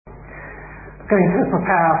going to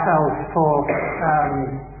prepare ourselves for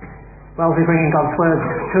we're bringing God's Word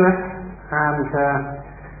to us, and I'm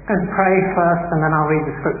going to pray first, and then I'll read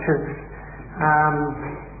the scriptures.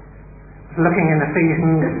 Looking in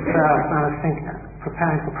Ephesians, I was thinking,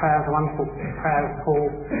 preparing for prayer, the wonderful prayer of Paul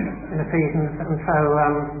in Ephesians, and so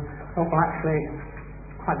thought, well, actually,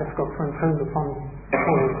 it's quite difficult to improve upon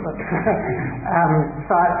Paul, but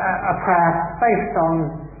so a prayer based on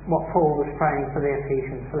what Paul was praying for the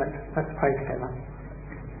Ephesians. So let's pray together.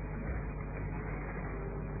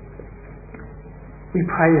 We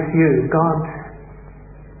praise you, God,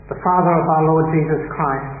 the Father of our Lord Jesus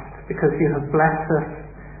Christ, because you have blessed us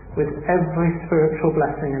with every spiritual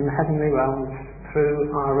blessing in the heavenly realms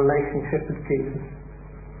through our relationship with Jesus.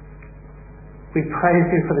 We praise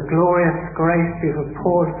you for the glorious grace you have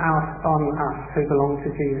poured out on us who belong to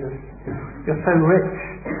Jesus. You're so rich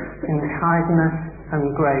in kindness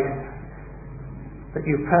and grace that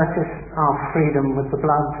you purchased our freedom with the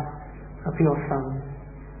blood of your Son,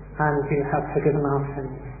 and you have forgiven our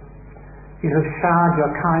sins. You have showered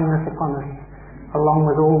your kindness upon us along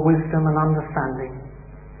with all wisdom and understanding.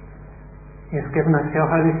 You have given us your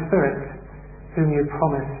Holy Spirit, whom you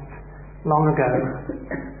promised long ago,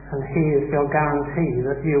 and he is your guarantee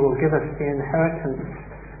that you will give us the inheritance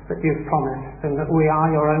that you've promised, and that we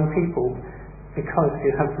are your own people because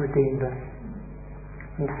you have redeemed us.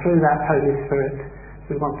 And through that Holy Spirit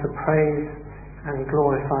we want to praise and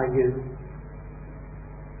glorify you.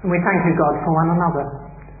 And we thank you, God, for one another,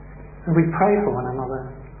 and we pray for one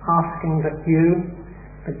another, asking that you,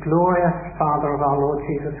 the glorious Father of our Lord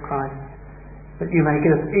Jesus Christ, that you may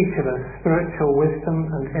give each of us spiritual wisdom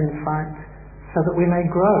and insight so that we may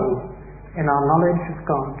grow in our knowledge of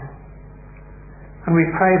God. And we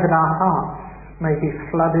pray that our hearts may be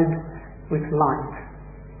flooded with light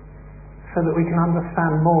so that we can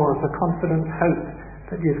understand more of the confident hope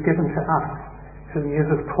that you've given to us, whom you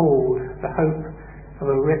have called the hope of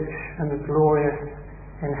a rich and glorious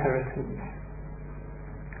inheritance.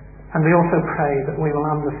 And we also pray that we will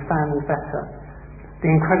understand better the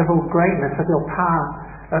incredible greatness of your power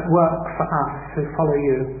at work for us who follow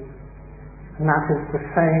you. And that is the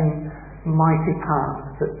same mighty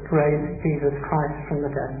power that raised Jesus Christ from the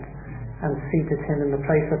dead and seated him in the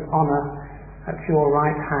place of honour at your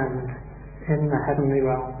right hand in the heavenly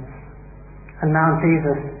realms. And now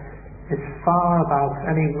Jesus is far above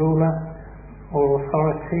any ruler or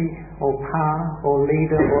authority or power or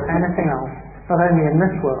leader or anything else, not only in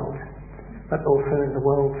this world but also in the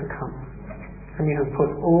world to come. And you have put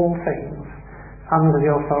all things under the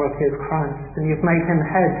authority of Christ, and you've made him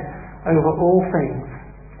head over all things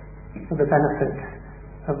for the benefit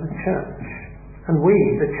of the church. And we,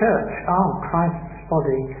 the church, are Christ's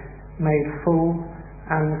body, made full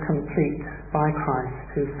and complete by Christ,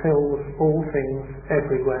 who fills all things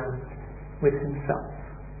everywhere with himself.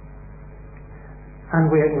 And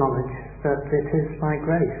we acknowledge that it is by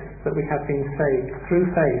grace that we have been saved through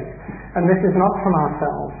faith, and this is not from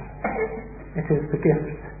ourselves. It is the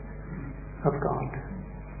gift of God,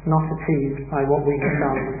 not achieved by what we have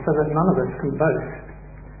done, so that none of us can boast.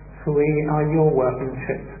 For we are your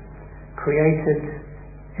workmanship, created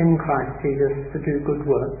in Christ Jesus to do good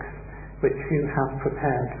works, which you have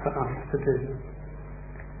prepared for us to do.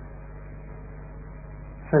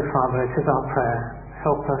 So, Father, it is our prayer,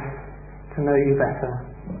 help us to know you better,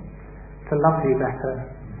 to love you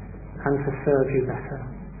better, and to serve you better,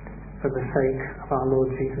 for the sake of our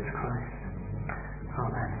Lord Jesus Christ.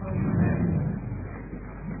 Amen.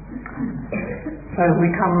 So we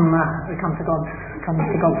come to God's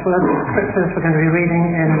Word, the Scriptures. We're going to be reading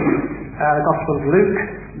in the Gospel of Luke,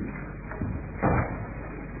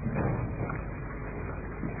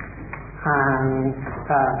 and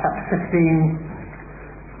chapter 15.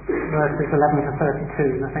 Verses 11 to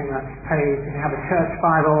 32. I think that's page, if you have a church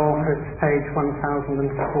Bible, it's page 1049.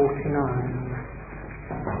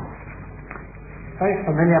 Very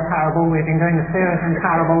familiar parable. We've been doing a series in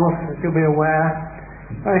parables, as you'll be aware.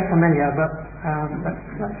 Very familiar, but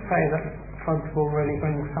let's pray that God will really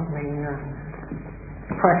bring something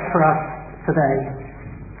fresh for us today.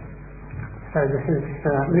 So this is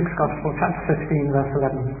Luke's Gospel, chapter 15, verse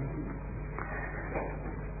 11.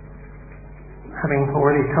 Having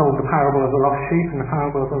already told the parable of the lost sheep and the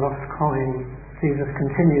parable of the lost coin, Jesus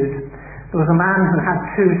continued, "There was a man who had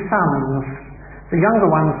 2 sons. The younger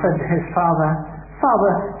one said to his father,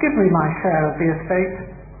 'Father, give me my share of the estate.'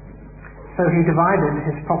 So he divided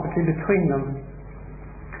his property between them.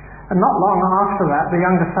 And not long after that, the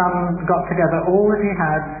younger son got together all that he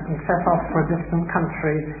had and set off for a distant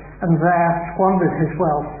country, and there squandered his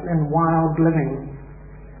wealth in wild living.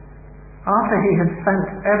 After he had spent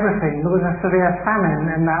everything, there was a severe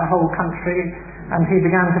famine in that whole country, and he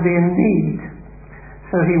began to be in need.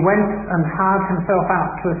 So he went and hired himself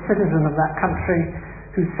out to a citizen of that country,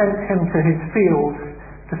 who sent him to his fields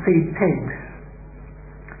to feed pigs.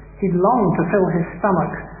 He longed to fill his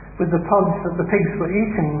stomach with the pods that the pigs were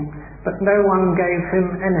eating, but no one gave him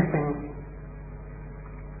anything.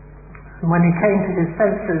 And when he came to his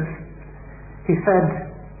senses, he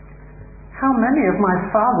said, "How many of my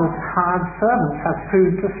father's hired servants have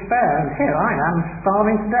food to spare, and here I am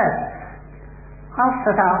starving to death. I'll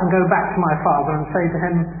set out and go back to my father and say to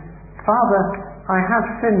him, 'Father, I have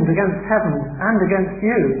sinned against heaven and against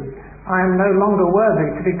you. I am no longer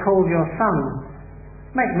worthy to be called your son.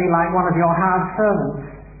 Make me like one of your hired servants.'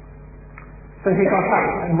 So he got up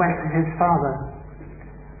and went to his father.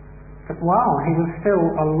 But while he was still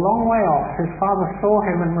a long way off, his father saw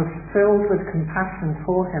him and was filled with compassion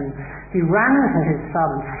for him. He ran to his son,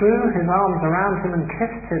 threw his arms around him and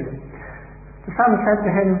kissed him. The son said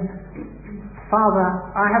to him, 'Father,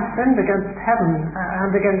 I have sinned against heaven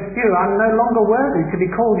and against you. I am no longer worthy to be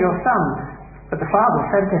called your son.' But the father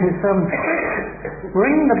said to his servants,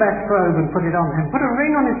 'Bring the best robe and put it on him. Put a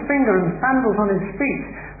ring on his finger and sandals on his feet.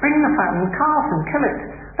 Bring the fattened calf and kill it.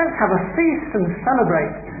 Let's have a feast and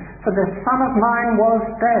celebrate. For this son of mine was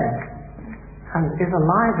dead and is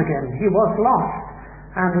alive again. He was lost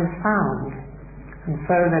and is found.' And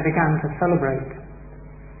so they began to celebrate.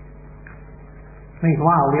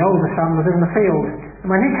 Meanwhile, the older son was in the field, and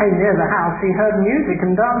when he came near the house, he heard music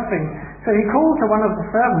and dancing. So he called to one of the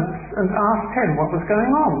servants and asked him what was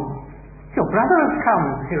going on. 'Your brother has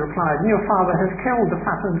come,' he replied, 'and your father has killed the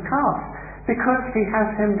fattened calf, because he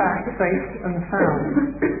has him back safe and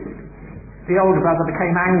sound.' The older brother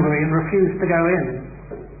became angry and refused to go in.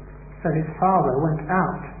 So his father went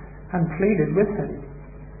out and pleaded with him.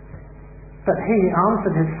 But he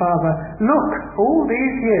answered his father, 'Look, all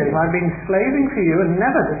these years I've been slaving for you and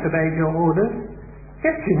never disobeyed your orders.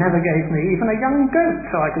 Yet you never gave me even a young goat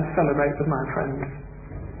so I could celebrate with my friends.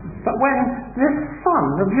 But when this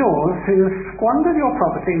son of yours, who has squandered your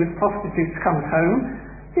property with prostitutes, comes home,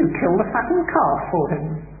 you kill the fattened calf for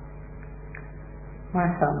him.' 'My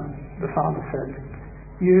son,' the father said,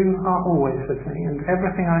 'you are always with me, and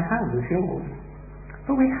everything I have is yours.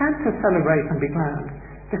 But we had to celebrate and be glad,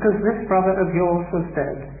 because this brother of yours was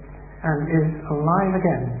dead and is alive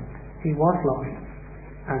again. He was lost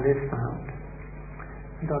and is found.'"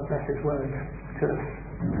 God bless his word to us.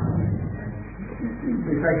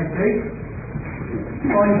 Please take a seat.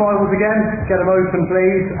 Find Bibles again. Get them open,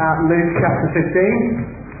 please, at Luke chapter 15.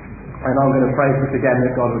 And I'm going to pray for us again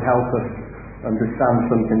that God would help us understand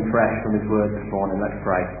something fresh from his word this morning. Let's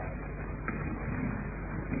pray.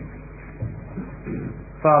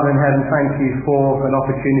 Father in heaven, thank you for an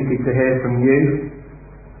opportunity to hear from you.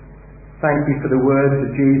 Thank you for the words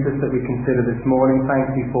of Jesus that we consider this morning.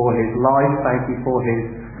 Thank you for his life. Thank you for his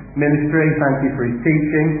ministry. Thank you for his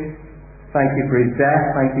teaching. Thank you for his death.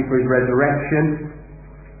 Thank you for his resurrection.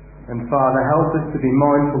 And Father, help us to be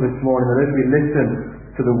mindful this morning that as we listen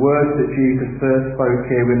to the words that Jesus first spoke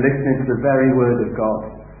here, we're listening to the very word of God.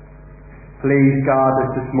 Please guard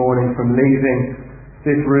us this morning from leaving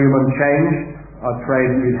this room unchanged. I pray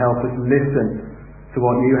that you'd help us listen to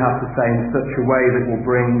what you have to say in such a way that will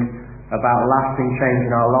bring about lasting change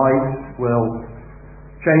in our lives, will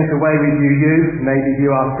change the way we view you, maybe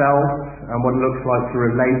view ourselves, and what it looks like to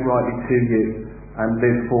relate rightly to you and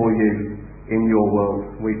live for you in your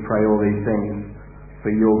world. We pray all these things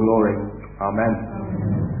for your glory. Amen.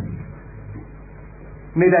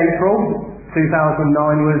 Mid-April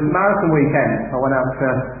 2009 was marathon weekend. I went out to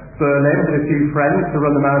Berlin with a few friends to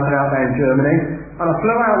run the marathon out there in Germany, and I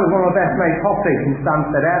flew out with one of my best mates, Hoppy, from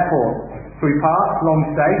Stansted Airport. So we parked, long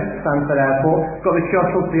stay, Stansted Airport, got the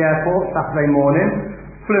shuttle to the airport Saturday morning,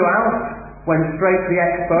 flew out, went straight to the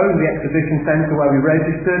expo, the exhibition centre where we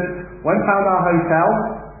registered, went found our hotel,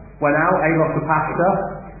 went out, ate lots of pasta,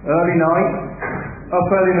 early night, up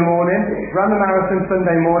early in the morning, ran the marathon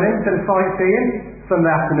Sunday morning, did a sightseeing Sunday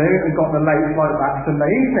afternoon, and got the late flight back Sunday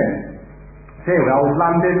evening. So here we are, we've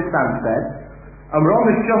landed at Stansted, and we're on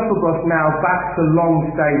the shuttle bus now back to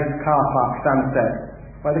Longstay's car park, Stansted,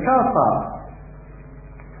 where the cars parked.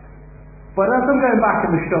 But as I'm going back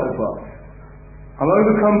in the shuttle bus, I'm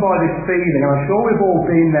overcome by this feeling, and I'm sure we've all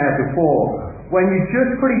been there before, when you're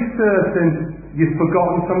just pretty certain you've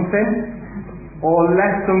forgotten something, or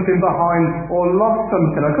left something behind, or lost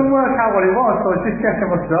something. I couldn't work out what it was, so I was just checking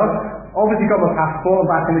my stuff. Obviously got my passport, I'm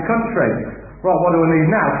back in the country. Right, what do I need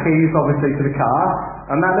now? Keys, obviously, to the car,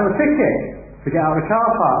 and that little ticket to get out of the car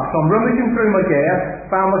park. So I'm rummaging through my gear,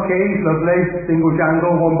 found my keys, lovely, single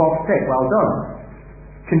jangle, one box tick, well done.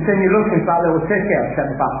 Continue looking for that little ticket. I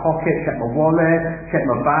checked my back pocket, checked my wallet, checked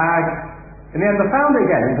my bag. In the end I found it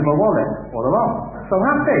again, into my wallet, all along. So I'm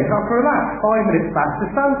happy, so I can relax. 5 minutes back to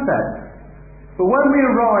Stansted. But when we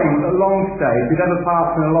arrive at Longstay, if you've ever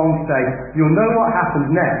parked in a Longstay, you'll know what happens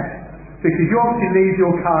next. Because you obviously leave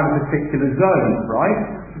your car in a particular zone, right?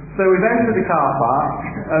 So we've entered the car park,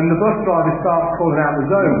 and the bus driver starts calling out the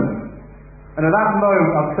zone. And at that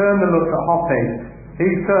moment, I've turned and looked at Hoppy.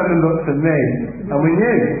 He's turned and looked at me, and we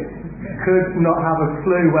knew. Could not have a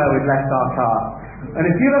clue where we'd left our car. And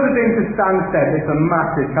if you've ever been to Stansted, it's a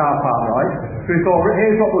massive car park, right? So we thought,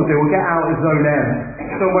 here's what we'll do, we'll get out of zone M,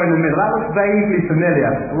 somewhere in the middle. That looks vaguely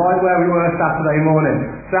familiar, right where we were Saturday morning.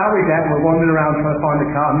 So out we get, we're wandering around trying to find a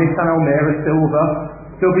car, Nissan Almera Silver,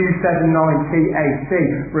 W79TAC.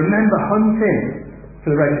 Remember hunting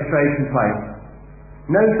for the registration plate.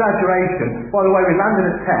 No exaggeration. By the way, we landed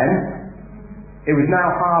at 10. It was now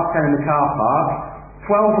 10:30 in the car park.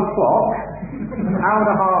 12 o'clock, hour and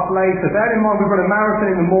a half later. Bear in mind we've got a marathon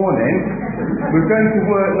in the morning. We're going to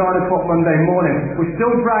work 9 o'clock Monday morning. We're still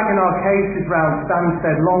dragging our cases round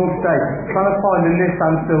Stansted, Longstay, trying to find a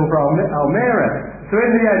Nissan Silver Almera. So in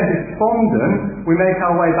the end, despondent, we make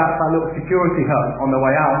our way back to that little security hut on the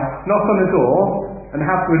way out, knock on the door, and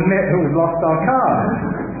have to admit that we've lost our car.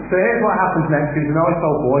 So here's what happens next. He's a nice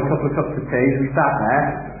old boy, a couple of cups of tea, we sat there,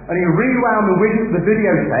 and he rewound the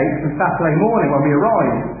videotapes from Saturday morning when we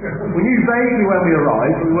arrived. We knew vaguely when we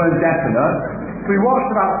arrived, but we weren't definite. So we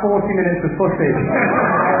watched about 40 minutes of footage.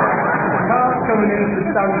 Cars coming into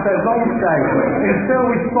Stansted Longstay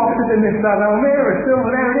until we spotted in this Almera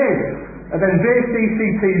Silver, there it is. And then via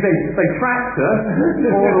CCTV, they tracked us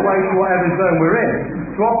all the way to whatever zone we're in.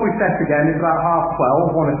 So off we set again, it's about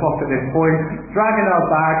 12:30, 1 o'clock at this point, dragging our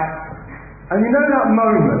bag. And you know that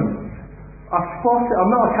moment,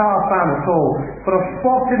 I'm not a car fan at all, but I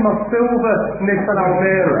spotted my silver Nissan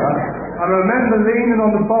Almera, and I remember leaning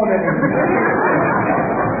on the bonnet.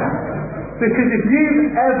 Because if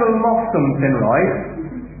you've ever lost something, right,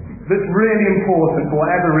 that's really important for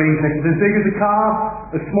whatever reason, if it's as big as a car,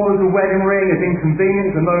 as small as a wedding ring, as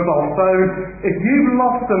inconvenient as a mobile phone, if you've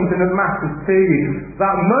lost something that matters to you,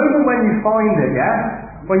 that moment when you find it,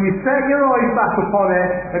 yeah, when you set your eyes back upon it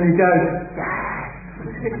and you go, yes,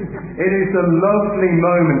 it is a lovely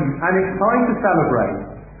moment, and it's time to celebrate.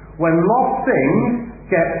 When lost things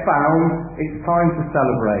get found, it's time to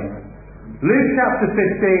celebrate. Luke chapter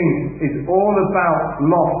 15 is all about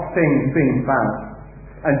lost things being found.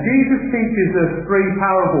 And Jesus teaches us 3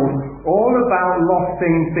 parables all about lost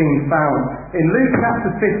things being found. In Luke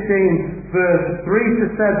chapter 15, verse 3 to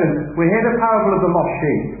 7, we hear the parable of the lost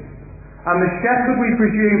sheep. And the shepherd, we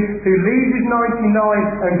presume, who leaves his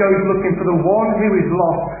 99 and goes looking for the one who is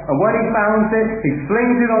lost. And when he finds it, he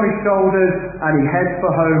flings it on his shoulders and he heads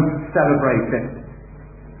for home celebrating.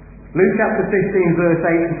 Luke chapter 15, verse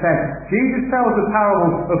 8 to 10. Jesus tells the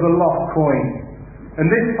parable of the lost coin. And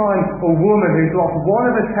this time, a woman who's lost one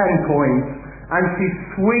of her 10 coins, and she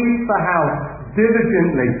sweeps the house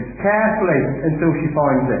diligently, carefully, until she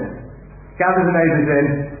finds it. Gathers the neighbours in,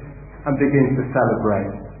 and begins to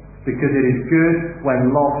celebrate. Because it is good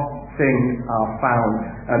when lost things are found.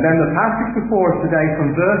 And then the passage before us today,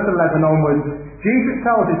 from verse 11 onwards, Jesus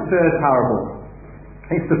tells his 3rd parable.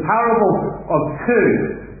 It's the parable of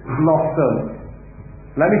 2 lost sons.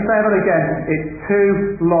 Let me say that again. It's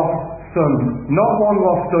 2 lost sons. Not 1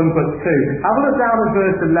 lost son, but 2. Have a look down at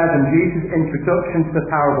verse 11, Jesus' introduction to the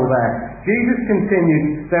parable there. Jesus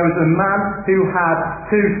continues, there was a man who had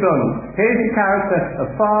 2 sons. Here's the character, a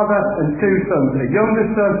father and 2 sons, a younger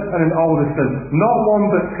son and an older son. Not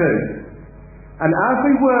 1 but 2. And as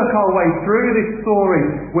we work our way through this story,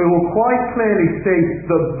 we will quite clearly see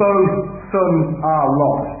that both sons are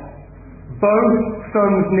lost. Both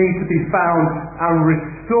sons need to be found and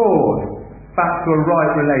restored back to a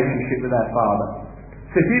right relationship with their father.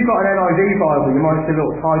 So if you've got an NIV Bible, you might see a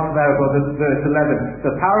little title there above verse 11.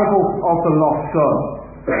 The parable of the lost son.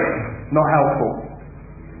 Not helpful.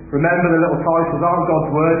 Remember, the little titles aren't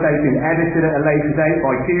God's word. They've been edited at a later date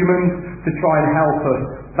by humans to try and help us.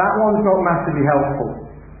 That one's not massively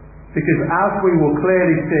helpful. Because as we will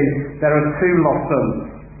clearly see, there are 2 lost sons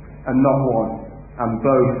and not 1. And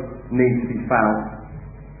both need to be found.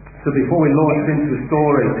 So before we launch into the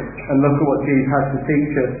story and look at what Jesus has to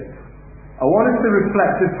teach us, I want us to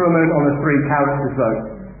reflect just for a moment on the 3 characters though.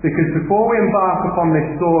 Because before we embark upon this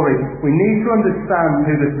story, we need to understand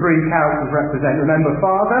who the 3 characters represent. Remember,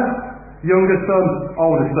 father, younger son,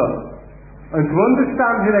 older son. And to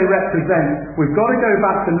understand who they represent, we've got to go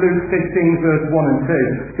back to Luke 15 verse 1 and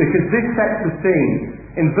 2. Because this sets the scene.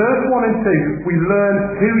 In verse 1 and 2, we learn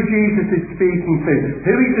who Jesus is speaking to,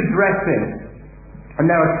 who he's addressing. And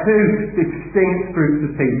there are two distinct groups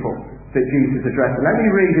of people that Jesus addressed. Let me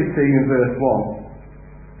read it to you in verse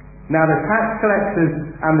 1. Now the tax collectors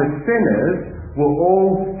and the sinners were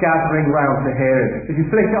all gathering round to hear him. If you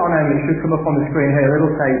flick it on him, it should come up on the screen here, a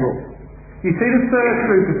little table. You see the first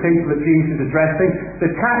group of people that Jesus is addressing, the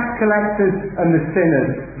tax collectors and the sinners.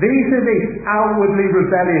 These are the outwardly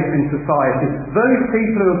rebellious in society. Those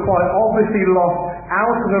people who are quite obviously lost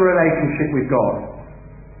out of a relationship with God.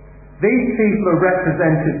 These people are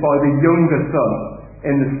represented by the younger son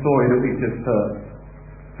in the story that we just heard.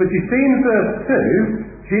 But you see in verse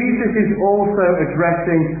 2, Jesus is also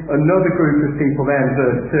addressing another group of people there in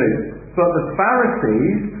verse 2. But the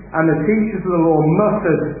Pharisees and the teachers of the law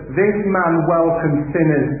muttered, "This man welcomes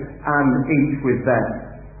sinners and eats with them."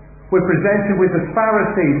 We're presented with the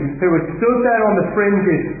Pharisees who are stood there on the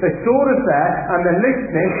fringes. They're sort of there and they're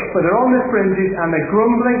listening, but they're on the fringes and they're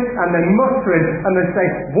grumbling and they're muttering and they're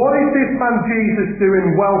saying, "What is this man Jesus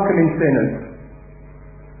doing welcoming sinners?"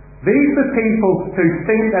 These are people who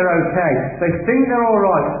think they're okay. They think they're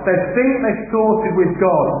alright. They think they're sorted with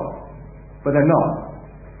God. But they're not.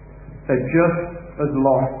 They're just as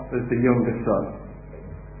lost as the younger son.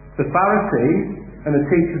 The Pharisees and the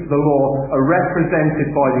teachers of the law are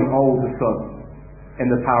represented by the older son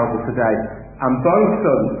in the parable today. And both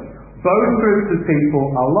sons, both groups of people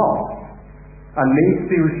are lost and need to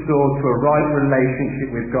be restored to a right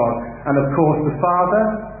relationship with God. And of course the father,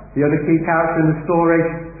 the other key character in the story,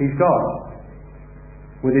 he's God.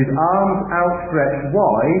 With his arms outstretched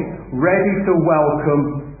wide, ready to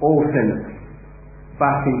welcome all sinners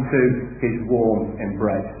back into his warm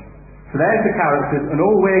embrace. So there's the characters, and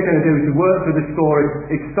all we're going to do as we work through the story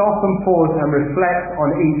is stop and pause and reflect on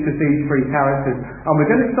each of these three characters. And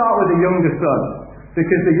we're going to start with the younger son,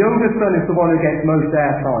 because the younger son is the one who gets most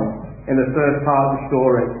airtime in the first part of the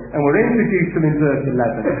story. And we're introduced to him in verse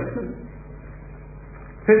 11.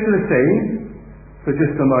 Picture the scene for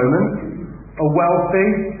just a moment. A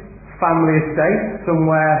wealthy family estate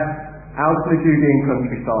somewhere out in the Judean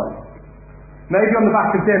countryside. Maybe on the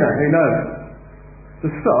back of dinner, who knows?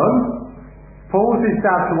 The son pulls his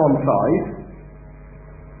dad to one side,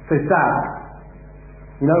 says, "Dad,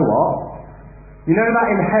 you know what? You know that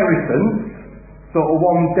inheritance sort of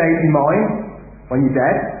one day be mine when you're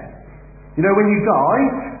dead? You know when you die,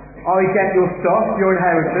 I get your stuff, your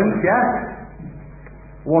inheritance, yeah?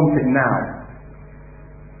 Want it now.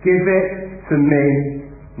 Give it to me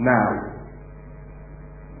now."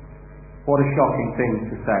 What a shocking thing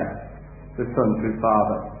to say, the son to his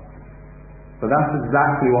father. But that's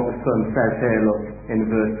exactly what the son says here, look, in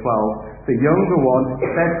verse 12. The younger one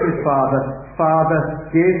says to his father, "Father,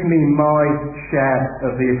 give me my share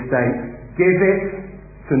of the estate. Give it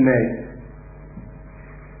to me."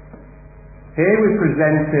 Here we're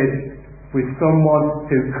presented with someone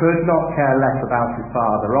who could not care less about his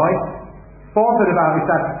father, right? Bothered about his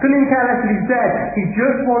dad. Couldn't even care less if he's dead. He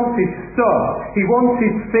just wants his stuff. He wants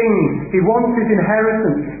his things. He wants his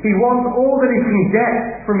inheritance. He wants all that he can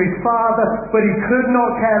get from his father, but he could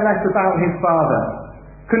not care less about his father.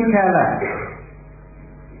 Couldn't care less.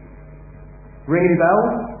 Ringing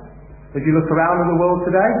bells as you look around in the world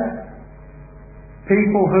today?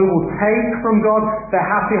 People who will take from God, they're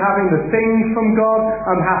happy having the things from God.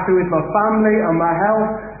 I'm happy with my family and my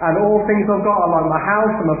health and all things I've got. I like my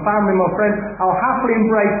house and my family and my friends. I'll happily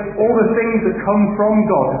embrace all the things that come from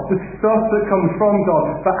God, the stuff that comes from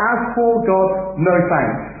God. But as for God, no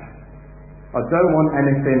thanks. I don't want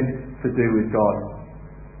anything to do with God.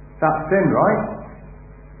 That's sin, right?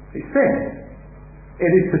 It's sin.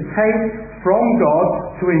 It is to take from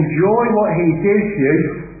God to enjoy what He gives you,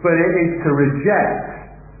 but it is to reject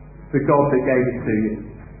the God that gave it to you.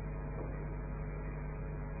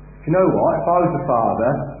 Do you know what? If I was a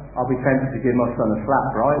father, I'd be tempted to give my son a slap,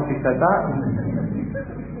 right, if he said that?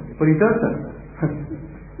 But he doesn't.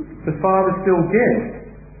 The father still gives.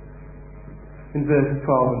 In verses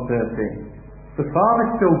 12 and 13. The father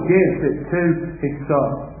still gives it to his son.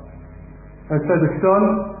 And so the son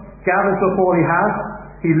gathers up all he has.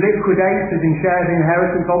 He liquidates his shares in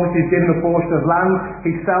inheritance. Obviously he's given a portion of land.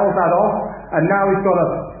 He sells that off. And now he's got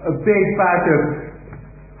a big bag of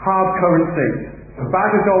hard currency. A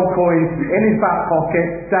bag of gold coins in his back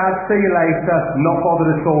pocket. "Dad, see you later." Not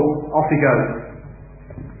bothered at all. Off he goes.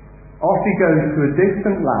 Off he goes to a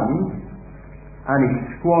distant land and he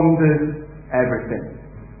squanders everything.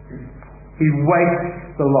 He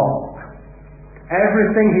wastes the lot.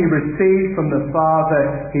 Everything he received from the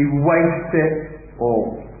father, he wastes it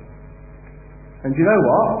all. And you know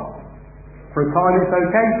what? For a time it's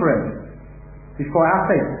okay for him. He's quite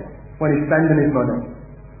happy when he's spending his money.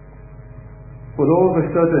 But all of a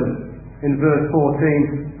sudden, in verse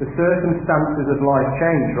 14, the circumstances of life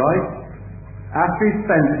change, right? After he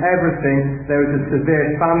spent everything, there was a severe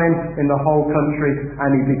famine in the whole country, and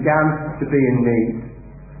he began to be in need.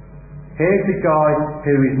 Here's a guy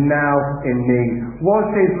who is now in need. Was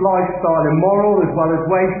his lifestyle immoral as well as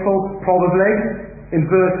wasteful? Probably. In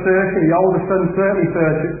verse 30, the older son certainly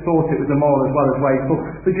thought it was immoral as well as wasteful.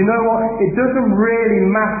 But you know what? It doesn't really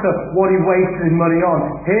matter what he wasted his money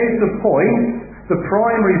on. Here's the point, the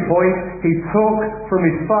primary point. He took from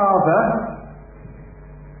his father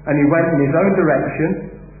and he went in his own direction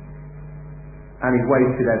and he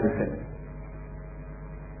wasted everything.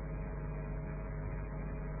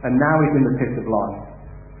 And now he's in the pit of life.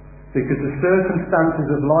 Because the circumstances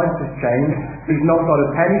of life have changed. He's not got a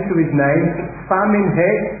penny to his name. Famine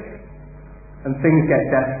hits, and things get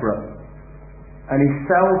desperate. And he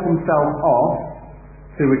sells himself off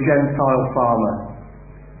to a Gentile farmer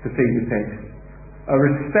to feed the pigs. A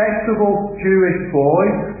respectable Jewish boy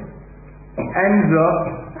ends up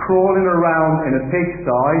crawling around in a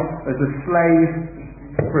pigsty as a slave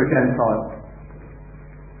for a Gentile.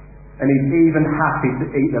 And he's even happy to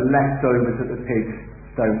eat the leftovers that the pigs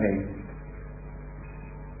don't eat.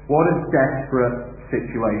 What a desperate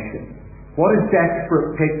situation. What a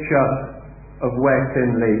desperate picture of where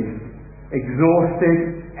sin leads.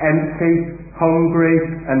 Exhausted, empty, hungry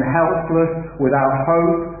and helpless, without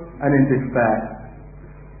hope and in despair.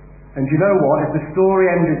 And you know what? If the story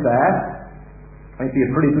ended there, it'd be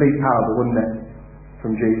a pretty bleak parable, wouldn't it?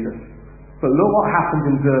 From Jesus. But look what happens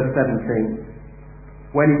in verse 17.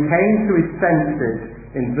 When he came to his senses,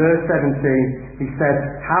 in verse 17, he said,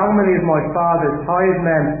 "How many of my father's hired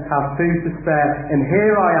men have food to spare, and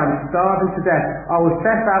here I am starving to death? I will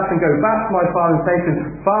set out and go back to my father and say to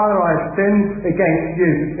him, Father, I have sinned against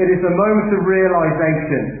you." It is a moment of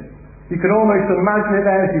realization. You can almost imagine it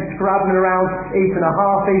there as he's scrabbling around, eating a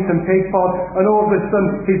half-eaten pig pod, and all of a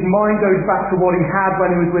sudden his mind goes back to what he had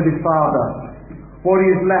when he was with his father. What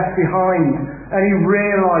he has left behind. And he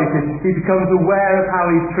realizes, he becomes aware of how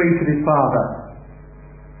he's treated his father.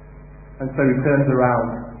 And so he turns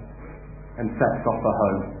around and sets off for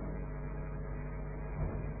home.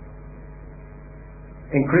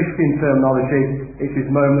 In Christian terminology, it's his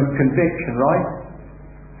moment of conviction, right?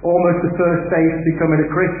 Almost the first stage to becoming a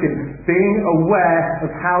Christian. Being aware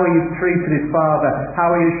of how he has treated his father,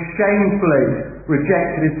 how he has shamefully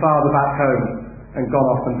rejected his father back home and gone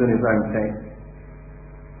off and done his own thing.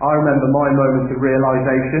 I remember my moment of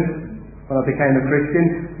realisation when I became a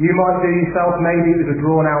Christian. You might do yourself, maybe it was a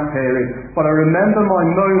drawn out period. But I remember my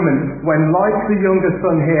moment when, like the younger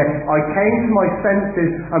son here, I came to my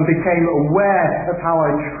senses and became aware of how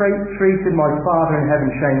I treated my father in heaven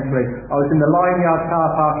shamefully. I was in the Lion Yard car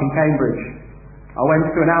park in Cambridge. I went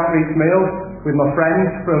to an outreach meal with my friend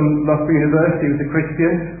from Loughborough University, who was a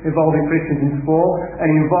Christian, involved in Christians in sport, and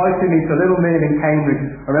he invited me to a little meal in Cambridge.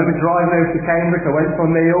 I remember driving over to Cambridge, I went for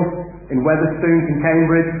a meal in Wetherspoons in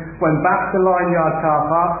Cambridge, went back to the Lion Yard car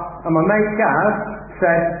park, and my mate Gaz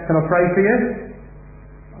said, "Can I pray for you?"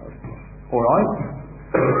 "Alright,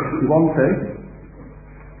 you want to?"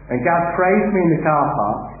 And Gaz prayed for me in the car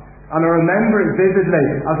park. And I remember it vividly.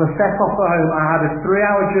 As I set off for home, I had a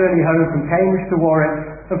 3-hour journey home from Cambridge to Warwick.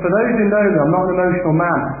 And for those who know me, I'm not an emotional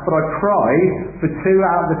man, but I cried for 2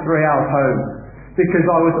 out of the 3 hours home. Because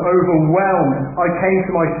I was overwhelmed. I came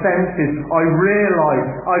to my senses. I realised.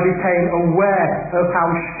 I became aware of how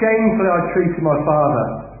shamefully I treated my father.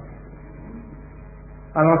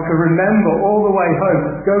 And I could remember all the way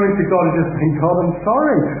home going to God and just saying, "God, I'm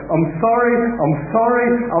sorry. I'm sorry. I'm sorry.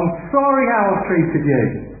 I'm sorry how I've treated you."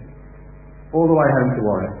 All the way home to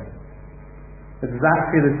Warwick. It's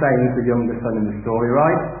exactly the same as the younger son in the story,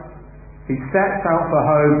 right? He sets out for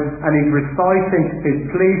home and he's reciting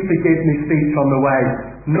his "please forgive me" speech on the way.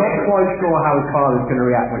 Not quite sure how his father's going to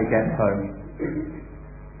react when he gets home.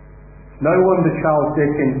 No wonder Charles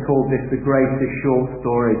Dickens called this the greatest short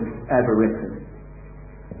story ever written.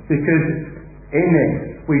 Because in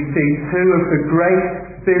it we see two of the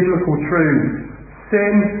great biblical truths.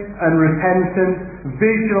 Sin and repentance,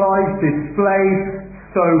 visualised, displayed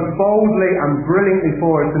so boldly and brilliantly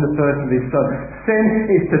for us in the person of his son. Sin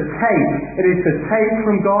is to take. It is to take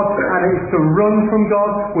from God, and it is to run from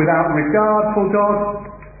God without regard for God,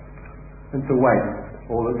 and to waste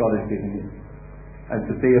all that God has given you, and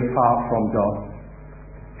to be apart from God.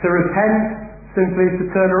 To repent simply is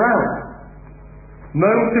to turn around.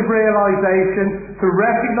 Moments of realisation, to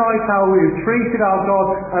recognise how we have treated our God,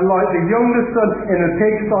 and like the younger son in the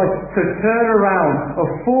pigsty, to turn around, a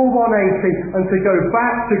full 180, and to go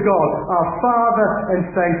back to God, our Father, and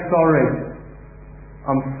say, "Sorry.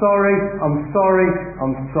 I'm sorry, I'm sorry,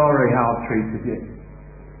 I'm sorry how I've treated you."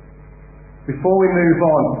 Before we move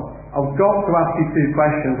on, I've got to ask you two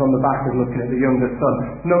questions on the back of looking at the younger son.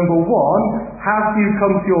 Number one, have you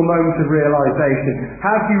come to your moment of realisation?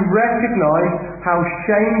 Have you recognised how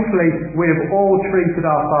shamefully we have all treated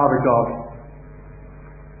our Father God?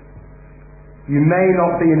 You may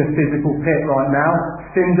not be in a physical pit right now.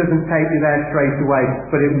 Sin doesn't take you there straight away,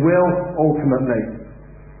 but it will ultimately.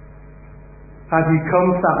 Have you come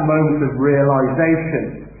to that moment of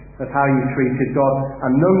realisation of how you treated God?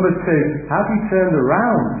 And number two, have you turned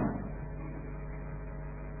around?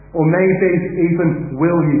 Or maybe even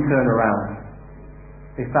will you turn around,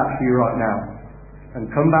 if that's you right now,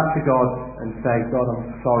 and come back to God and say, God,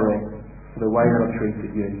 I'm sorry for the way that I've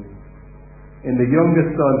treated you. In the younger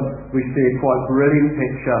son, we see a quite brilliant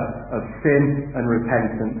picture of sin and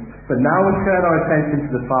repentance. But now we turn our attention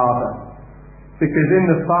to the Father. Because in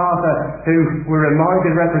the Father, who we're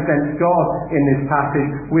reminded represents God in this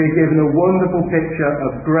passage, we're given a wonderful picture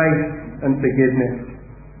of grace and forgiveness.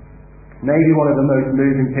 Maybe one of the most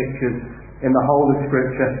moving pictures in the whole of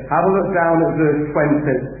Scripture. Have a look down at verse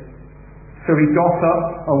 20. So he got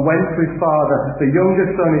up and went to his father. The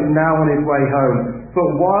younger son is now on his way home. But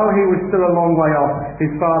while he was still a long way off,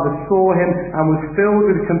 his father saw him and was filled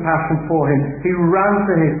with compassion for him. He ran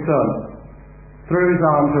to his son, threw his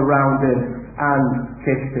arms around him and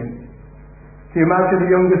kissed him. Can you imagine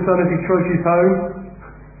the younger son as he trudges home?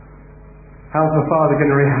 How's the father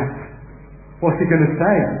going to react? What's he going to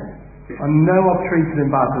say? I know I've treated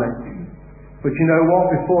him badly. But you know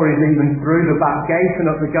what? Before he's even through the back gate and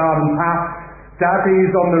up the garden path, Daddy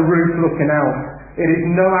is on the roof looking out. It is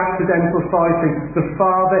no accidental sighting. The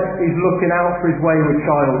father is looking out for his wayward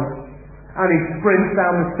child. And he sprints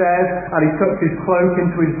down the stairs and he tucks his cloak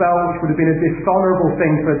into his belt, which would have been a dishonourable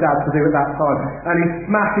thing for a dad to do at that time. And he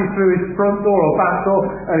smashes through his front door or back door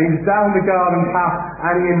and he's down the garden path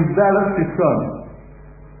and he envelops his son.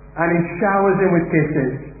 And he showers him with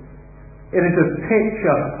kisses. It is a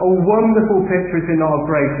picture, a wonderful picture is in our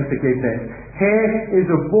grace and forgiveness. Here is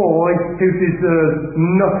a boy who deserves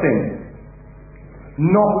nothing.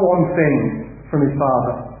 Not one thing from his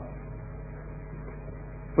father.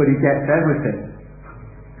 But he gets everything.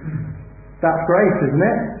 That's grace, isn't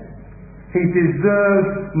it? He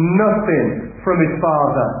deserves nothing from his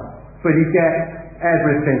father, but he gets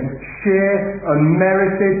everything. Sheer,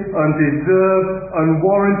 unmerited, undeserved,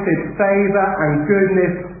 unwarranted favour and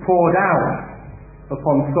goodness poured out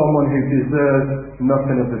upon someone who deserves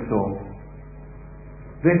nothing of the sort.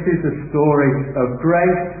 This is a story of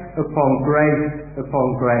grace upon grace upon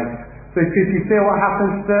grace. Because you feel what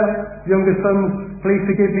happens to the younger son's please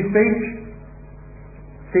forgive me speech?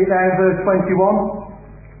 See there in verse 21?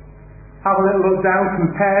 Have a little look down,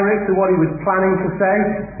 compare it to what he was planning to say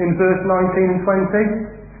in verse 19 and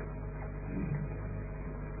 20.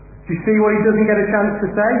 Do you see what he doesn't get a chance to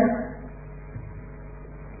say?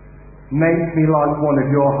 Make me like one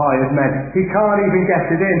of your hired men. He can't even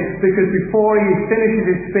get it in, because before he finishes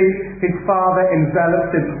his speech, his father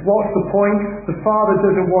envelops him. What's the point? The father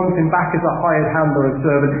doesn't want him back as a hired hand or a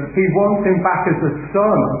servant. He wants him back as a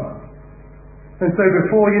son. And so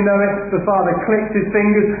before you know it, the father clicks his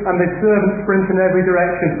fingers and the servants sprint in every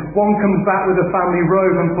direction. One comes back with a family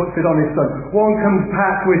robe and puts it on his son. One comes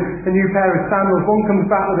back with a new pair of sandals. One comes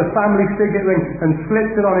back with a family signet ring and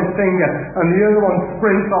slips it on his finger. And the other one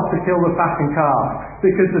sprints off to kill the fattened calf.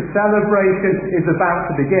 Because the celebration is about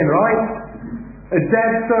to begin, right? A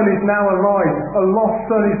dead son is now alive. A lost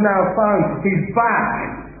son is now found. He's back.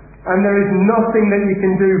 And there is nothing that you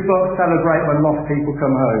can do but celebrate when lost people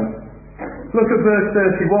come home. Look at verse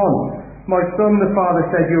 31. My son, the father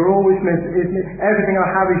said, you're always everything I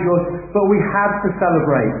have is yours, but we had to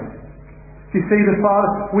celebrate. Do you see the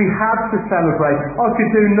father? We had to celebrate. I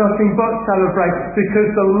could do nothing but celebrate because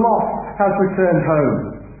the lost has returned home.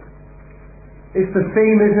 It's the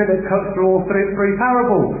theme, isn't it, that cuts through all three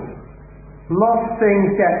parables. Lost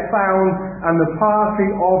things get found and the party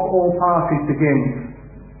of all parties begins.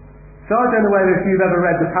 So I don't know whether if you've ever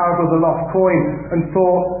read the parable of the lost coin and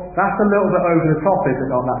thought, that's a little bit over the top, is it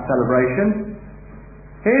not, that celebration?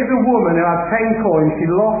 Here's a woman who had 10 coins, she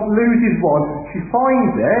loses one, she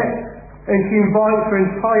finds it, and she invites her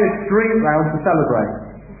entire street round to celebrate.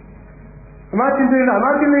 Imagine doing that.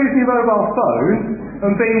 Imagine losing your mobile phone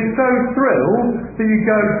and being so thrilled that you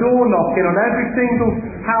go door knocking on every single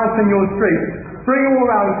house in your street. Bring them all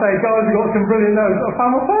around and say, guys, we've got some brilliant notes. I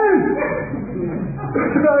found my phone.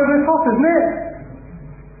 It's a bit over the top, isn't it?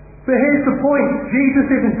 But here's the point. Jesus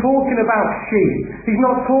isn't talking about sheep. He's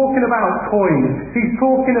not talking about coins. He's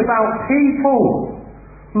talking about people.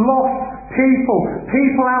 Lost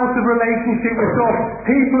People out of relationship with God.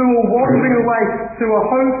 People who are wandering away to a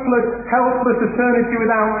hopeless, helpless eternity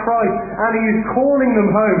without Christ. And He is calling them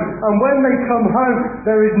home. And when they come home,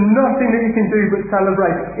 there is nothing that you can do but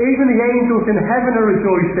celebrate. Even the angels in heaven are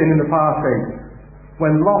rejoicing in the party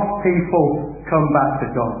when lost people come back to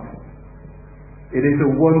God. It is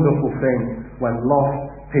a wonderful thing when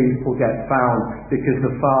lost people get found, because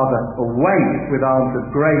the Father awaits with arms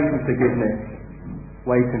of grace and forgiveness,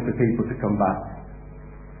 waiting for people to come back.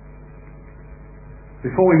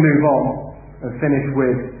 Before we move on and finish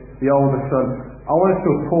with the older son, I want us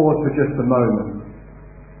to pause for just a moment,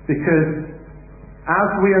 because as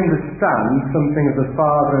we understand something of the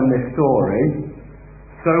Father in this story,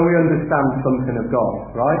 so we understand something of God,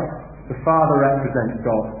 right? The Father represents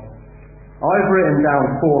God. I've written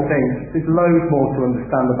down 4 things. There's loads more to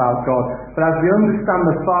understand about God. But as we understand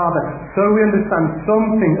the Father, so we understand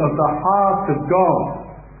something of the heart of God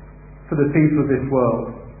for the people of this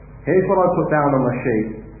world. Here's what I put down on my sheet.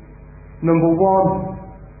 Number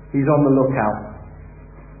 1, He's on the lookout.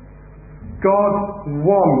 God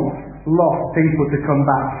wants lost people to come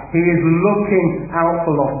back. He is looking out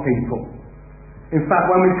for lost people. In fact,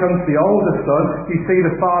 when we come to the older son, you see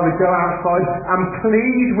the father go outside and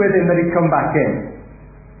plead with him that he come back in.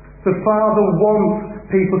 The Father wants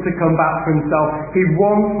people to come back for Himself. He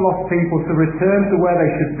wants lost people to return to where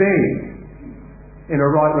they should be in a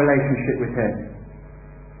right relationship with Him.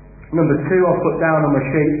 Number 2, I'll put down on my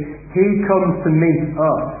sheet, He comes to meet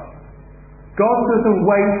us. God doesn't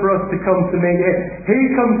wait for us to come to meet Him. He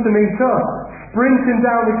comes to meet us, sprinting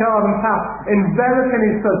down the garden path, enveloping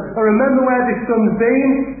His Son. And remember where this Son's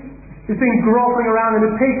been? He's been grovelling around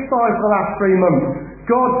in a pigsty for the last 3 months.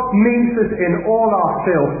 God meets us in all our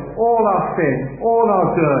filth, all our sin, all our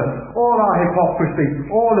dirt, all our hypocrisy,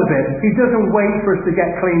 all of it. He doesn't wait for us to get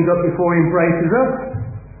cleaned up before He embraces us.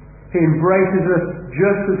 He embraces us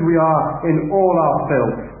just as we are in all our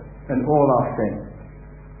filth and all our sin.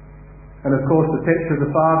 And of course the picture of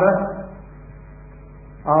the Father,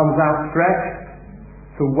 arms outstretched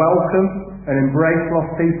to welcome and embrace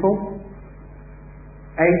lost people.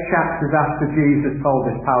 8 chapters after Jesus told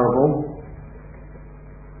this parable,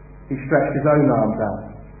 He stretched His own arms out.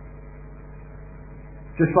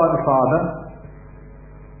 Just like the Father,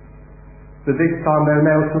 but this time they were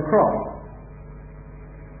nailed to a cross.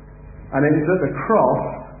 And it was at the cross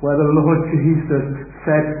where the Lord Jesus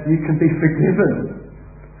said, you can be forgiven.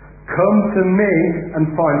 Come to me and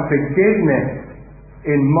find forgiveness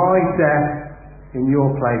in my death in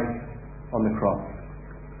your place on the cross.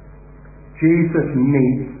 Jesus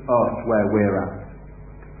meets us where we're at.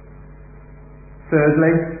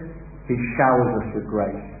 Thirdly, He showers us with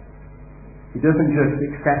grace. He doesn't just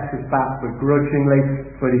accept us back begrudgingly,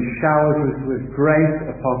 but He showers us with grace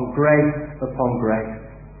upon grace upon grace.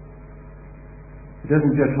 He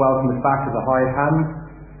doesn't just welcome us back as a hired hand,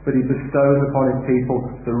 but He bestows upon His people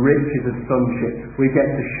the riches of sonship. We get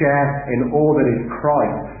to share in all that is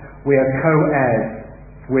Christ. We are co-heirs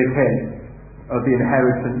with Him of the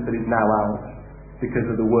inheritance that is now ours because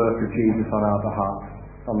of the work of Jesus on our behalf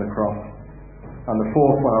on the cross. And the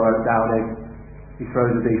 4th one I wrote down is, He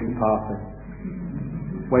throws a decent party.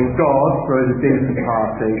 When God throws a decent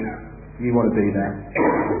party, you want to be there.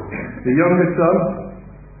 The younger son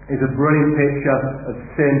is a brilliant picture of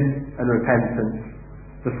sin and repentance.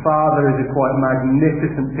 The Father is a quite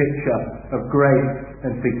magnificent picture of grace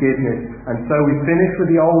and forgiveness. And so we finish with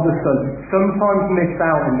the older son, sometimes missed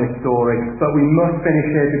out in this story, but we must finish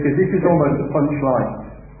here because this is almost a punchline.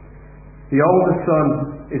 The older son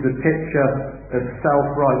is a picture of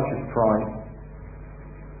self-righteous pride.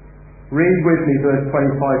 Read with me verse 25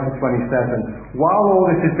 to 27. While all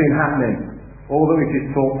this has been happening, all that we've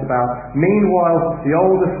just talked about, meanwhile the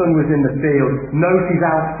older son was in the field. Note he's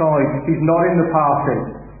outside, he's not in the party.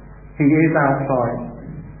 He is outside.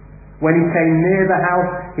 When he came near the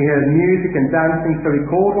house, he heard music and dancing, so he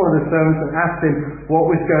called one of the servants and asked him what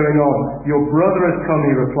was going on. Your brother has come,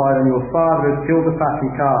 he replied, and your father has killed the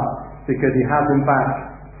fattened calf, because he has him back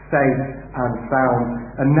safe and sound.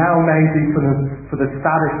 And now maybe for the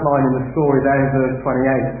saddest line in the story there in verse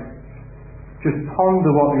 28. Just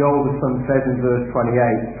ponder what the older son says in verse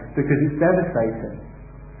 28, because it's devastating.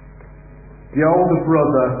 The older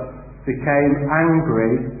brother became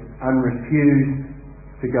angry and refused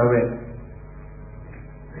to go in.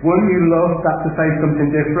 Wouldn't you love that to say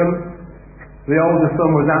something different? The older son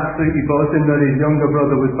was absolutely buzzing that his younger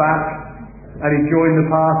brother was back, and he joined the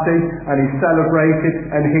party, and he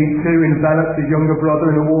celebrated, and he too enveloped his younger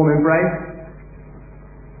brother in a warm embrace.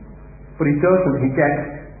 But he doesn't. He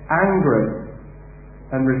gets angry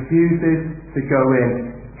and refuses to go in.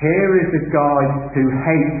 Here is a guy who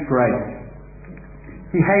hates grace.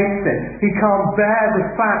 He hates it. He can't bear the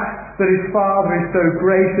fact that his Father is so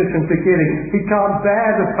gracious and forgiving. He can't bear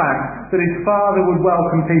the fact that his Father would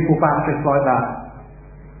welcome people back just like that.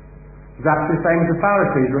 Exactly the same as the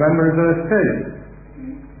Pharisees, remember in verse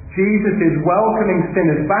 2. Jesus is welcoming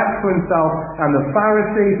sinners back to himself, and the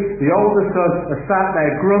Pharisees, the older son, are sat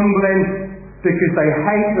there grumbling because they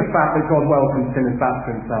hate the fact that God welcomes sinners back to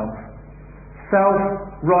himself.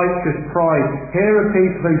 Self-righteous pride. Here are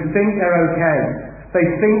people who think they're okay. They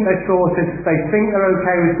think they're sorted. They think they're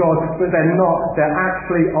okay with God, but they're not. They're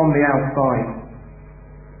actually on the outside.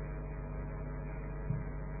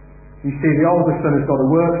 You see, the older son has got a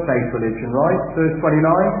works-based religion, right? Verse 29.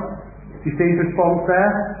 Do you see his response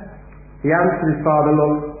there? He answered his father,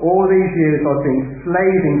 look, all these years I've been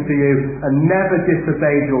slaving for you and never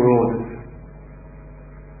disobeyed your orders.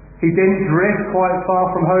 He didn't drift quite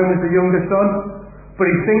far from home as the younger son, but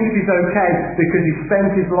he thinks he's okay because he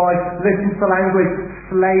spent his life, listen to the language,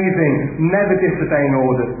 slaving, never disobeying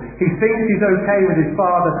orders. He thinks he's okay with his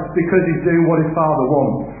father because he's doing what his father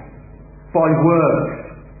wants, by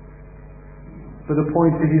works. But the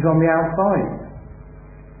point is he's on the outside.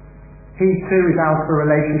 He too is out of a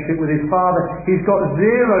relationship with his father. He's got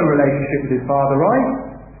zero relationship with his father, right?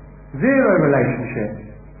 Zero relationship.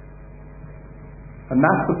 And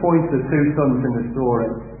that's the point of the two sons in the story.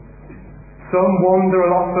 Some wander a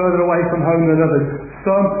lot further away from home than others.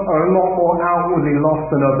 Some are a lot more outwardly lost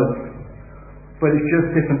than others. But it's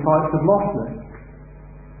just different types of lostness.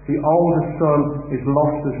 The older son is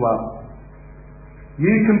lost as well.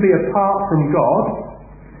 You can be apart from God,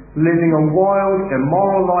 living a wild,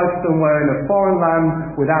 immoral life somewhere in a foreign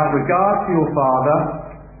land without regard to your father,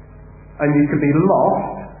 and you can be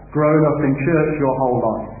lost, growing up in church your whole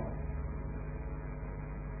life.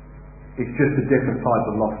 It's just a different type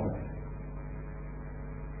of lostness.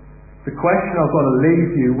 The question I've got to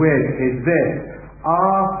leave you with is this: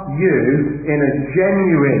 are you in a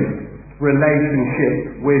genuine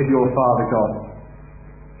relationship with your Father God?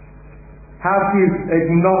 Have you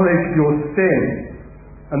acknowledged your sin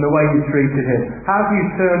and the way you treated him? Have you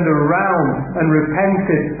turned around and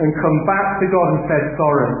repented and come back to God and said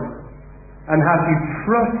sorry? And have you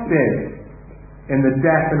trusted in the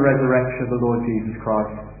death and resurrection of the Lord Jesus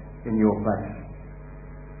Christ in your place?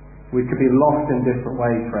 We could be lost in different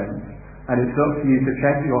ways, friends, and it's up to you to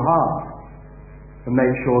check your heart and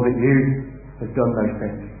make sure that you have done those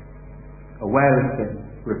things. Aware of sin,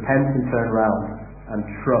 repent and turn around and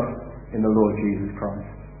trust in the Lord Jesus Christ.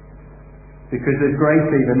 Because there's grace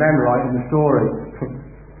even then, right, in the story.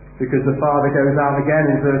 Because the father goes out again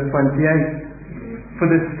in verse 28. For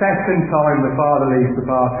the second time the father leaves the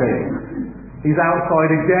party. He's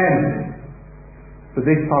outside again. But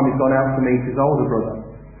this time he's gone out to meet his older brother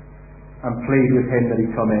and plead with him that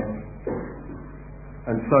he come in.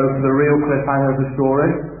 And so for the real cliffhanger of the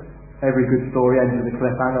story, every good story ends with a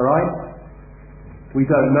cliffhanger, right? We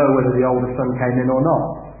don't know whether the older son came in or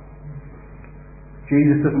not.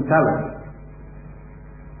 Jesus doesn't tell us.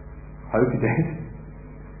 Hope he did.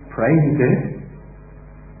 Pray he did.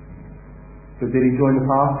 But did he join the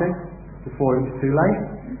party before it was too late?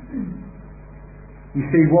 You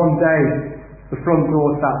see, one day the front door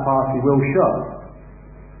to that party will shut.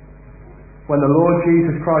 When the Lord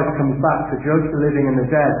Jesus Christ comes back to judge the living and the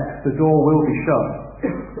dead, the door will be shut.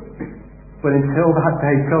 But until that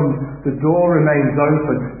day comes, the door remains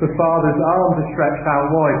open. The Father's arms are stretched out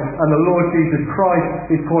wide, and the Lord Jesus Christ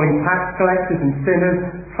is calling tax collectors and sinners,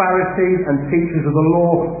 Pharisees and teachers of the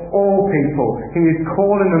law, all people. He is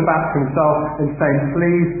calling them back to himself and saying,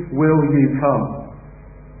 please, will you come?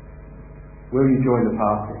 Will you join the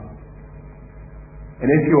party? And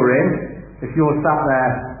if you're in, if you're sat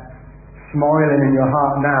there smiling in your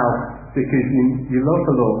heart now because you love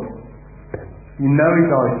the Lord, you know he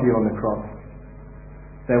died for you on the cross,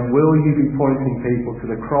 then will you be pointing people to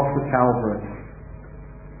the cross of Calvary,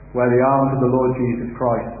 where the arms of the Lord Jesus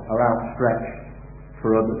Christ are outstretched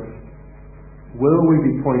for others? Will we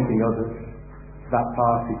be pointing others to that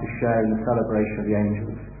party to share in the celebration of the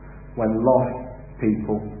angels when lost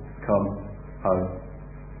people come home?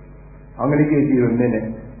 I'm going to give you a minute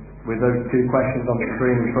with those two questions on the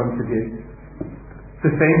screen in front of you to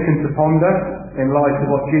think and to ponder in light of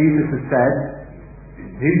what Jesus has said.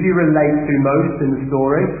 Who do you relate to most in the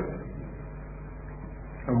story?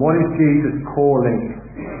 And what is Jesus calling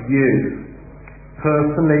you?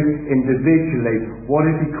 Personally, individually, what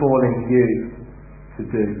is he calling you to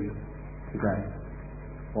do today?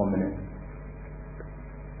 1 minute.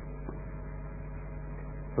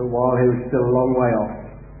 But while he was still a long way off,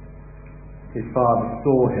 his father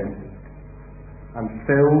saw him and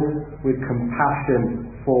filled with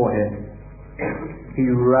compassion for him, he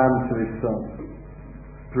ran to his son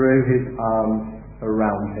threw his arms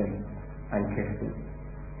around him and kissed him.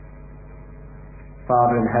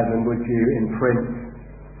 Father in heaven, would you imprint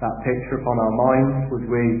that picture upon our minds?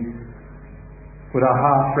 Would our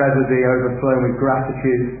hearts forever be overflowing with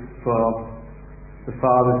gratitude for the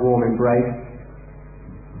Father's warm embrace,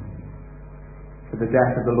 for the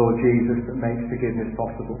death of the Lord Jesus that makes forgiveness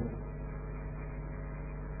possible?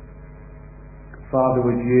 Father,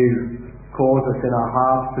 would you cause us in our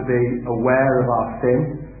hearts to be aware of our sin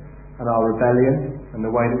and our rebellion and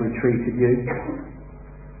the way that we treated you?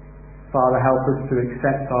 Father, help us to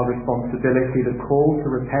accept our responsibility, the call to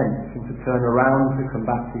repent and to turn around, to come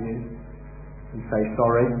back to you and say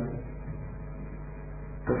sorry.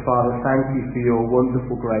 But Father, thank you for your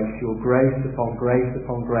wonderful grace, your grace upon grace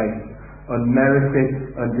upon grace,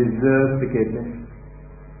 unmerited, undeserved forgiveness.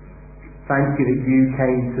 Thank you that you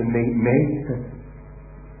came to meet me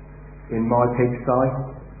in my pigsty.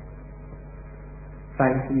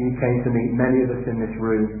 Thanks that you came to meet many of us in this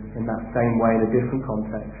room in that same way, in a different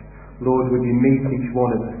context. Lord, would you meet each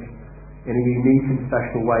one of us in a unique and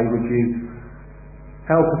special way? Would you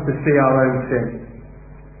help us to see our own sin?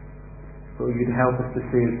 But would you help us to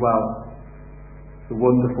see as well the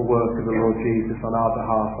wonderful work of the Lord Jesus on our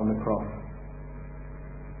behalf on the cross?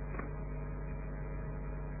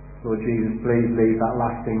 Lord Jesus, please leave that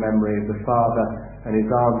lasting memory of the Father and his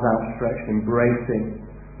arms outstretched, embracing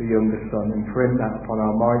the younger son, and print that upon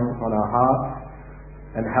our minds, upon our hearts,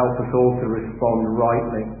 and help us all to respond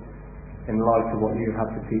rightly in light of what you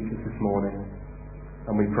have to teach us this morning.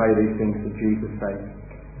 And we pray these things for Jesus' sake.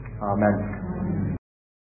 Amen.